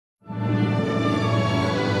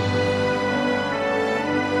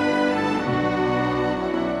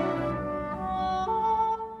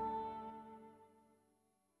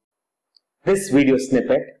This video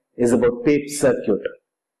snippet is about Papez circuit.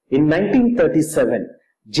 In 1937,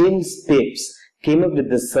 James Papez came up with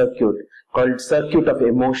this circuit called circuit of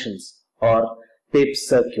emotions or Papez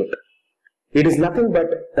circuit. It is nothing but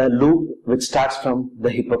a loop which starts from the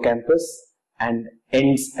hippocampus and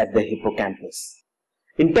ends at the hippocampus.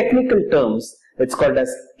 In technical terms, it's called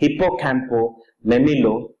as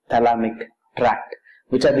hippocampo-mammilothalamic tract,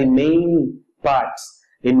 which are the main parts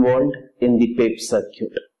involved in the Papez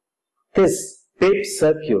circuit. This Papez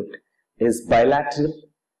circuit is bilateral,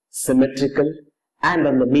 symmetrical, and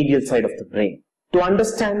on the medial side of the brain. To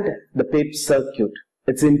understand the Papez circuit,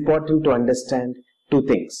 it's important to understand two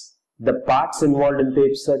things: the parts involved in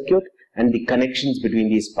Papez circuit and the connections between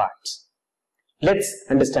these parts. Let's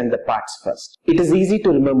understand the parts first. It is easy to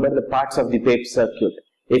remember the parts of the Papez circuit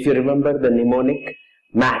if you remember the mnemonic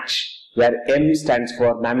MATCH, where M stands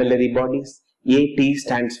for mammillary bodies, AT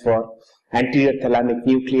stands for anterior thalamic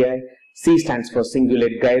nuclei, C stands for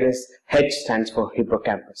cingulate gyrus, H stands for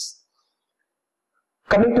hippocampus.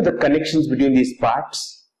 Coming to the connections between these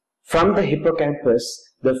parts, from the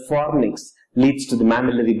hippocampus, the fornix leads to the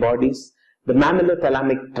mammillary bodies. The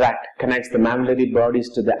mammillothalamic tract connects the mammillary bodies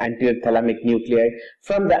to the anterior thalamic nuclei.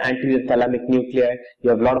 From the anterior thalamic nuclei, you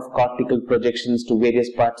have a lot of cortical projections to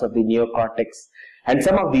various parts of the neocortex, and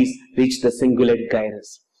some of these reach the cingulate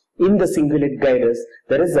gyrus. In the cingulate gyrus,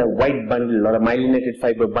 there is a white bundle or a myelinated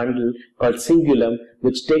fiber bundle called cingulum,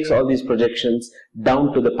 which takes all these projections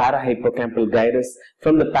down to the parahippocampal gyrus.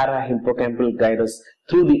 From the parahippocampal gyrus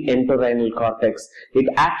through the entorhinal cortex, it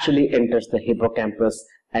actually enters the hippocampus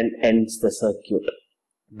and ends the circuit.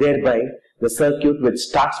 Thereby, the circuit which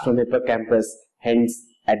starts from hippocampus ends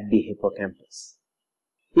at the hippocampus.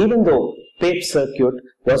 Even though Papez circuit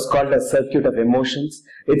was called a circuit of emotions,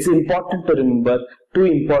 it's important to remember two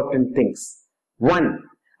important things. One,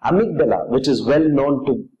 amygdala, which is well known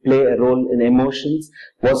to play a role in emotions,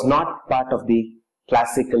 was not part of the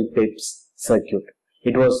classical Papez circuit.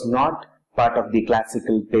 It was not part of the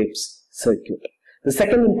classical Papez circuit. The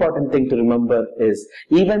second important thing to remember is,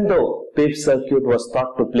 even though Papez circuit was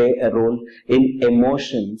thought to play a role in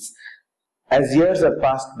emotions, as years have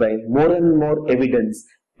passed by, more and more evidence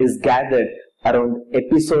is gathered around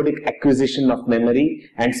episodic acquisition of memory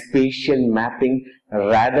and spatial mapping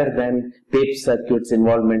rather than Papez circuit's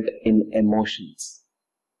involvement in emotions.